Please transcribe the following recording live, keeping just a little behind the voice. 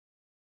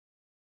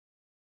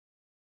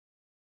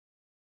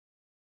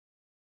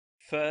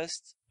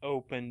First,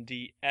 open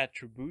the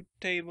attribute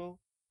table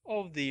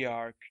of the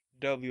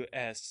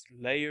ArcWS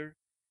layer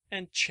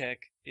and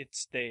check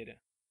its data.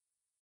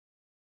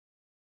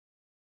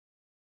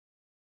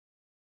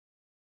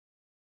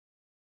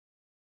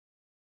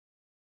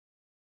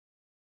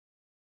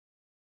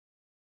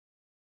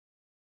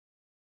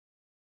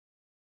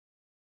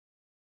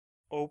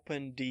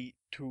 Open the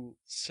tool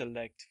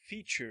Select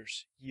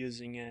Features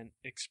using an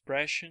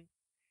expression,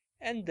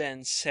 and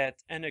then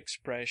set an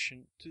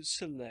expression to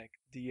select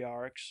the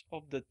arcs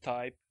of the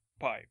type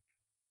pipe.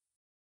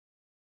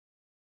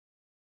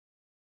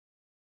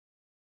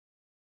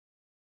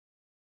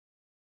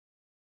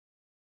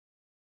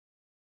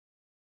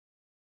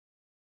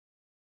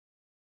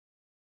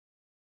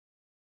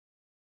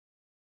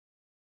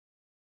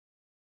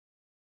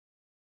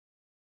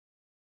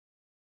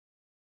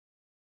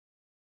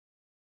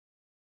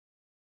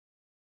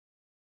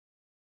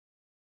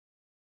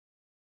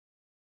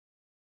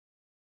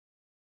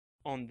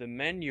 On the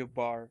menu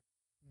bar,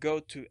 go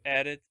to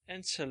Edit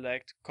and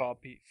select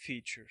Copy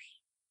Features.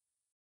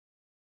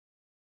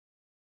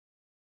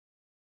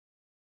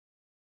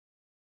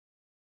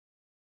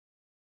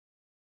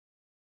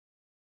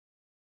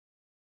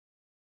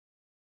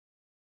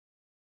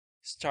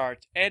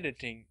 Start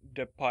editing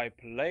the pipe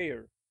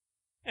layer,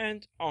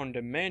 and on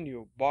the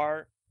menu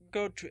bar,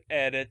 go to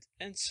Edit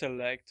and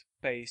select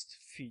Paste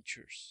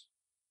Features.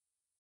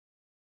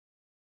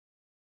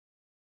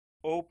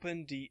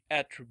 Open the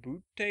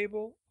attribute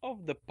table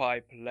of the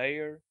pipe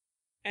layer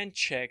and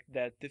check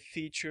that the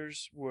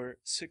features were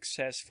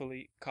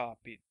successfully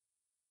copied.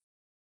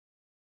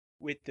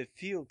 With the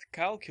field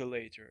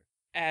calculator,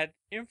 add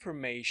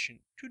information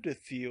to the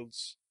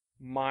fields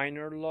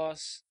minor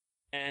loss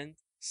and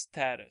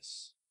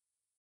status.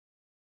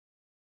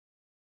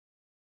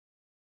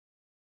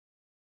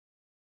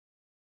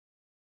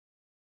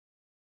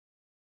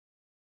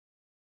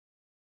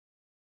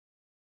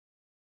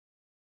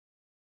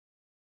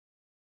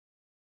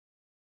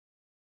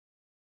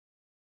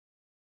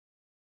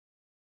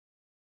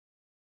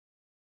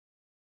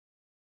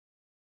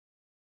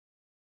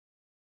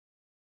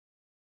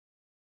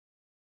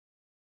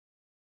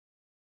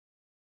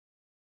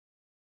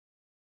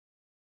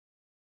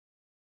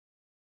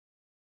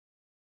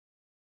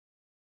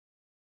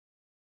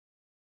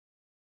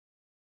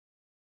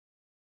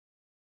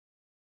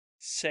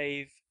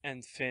 Save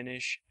and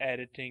finish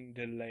editing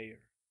the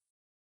layer.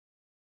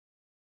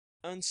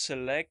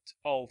 Unselect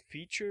all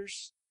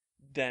features,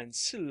 then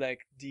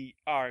select the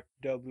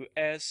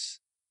ArcWS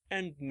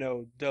and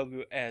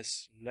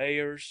NodeWS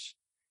layers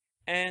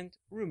and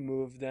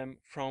remove them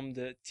from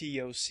the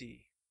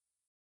TOC.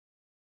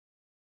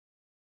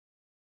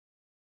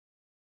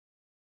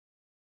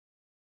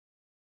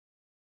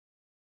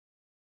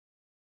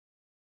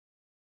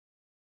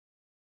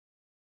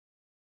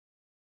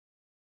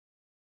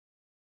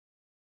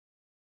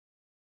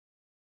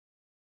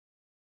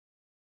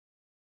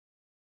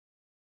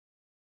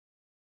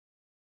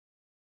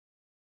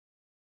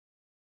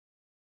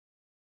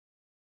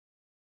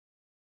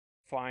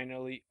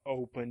 Finally,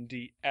 open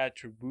the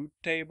attribute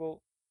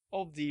table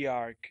of the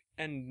Arc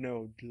and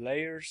Node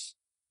layers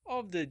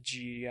of the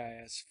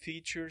GIS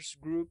features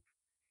group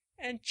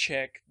and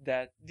check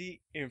that the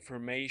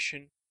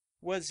information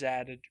was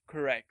added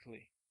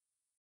correctly.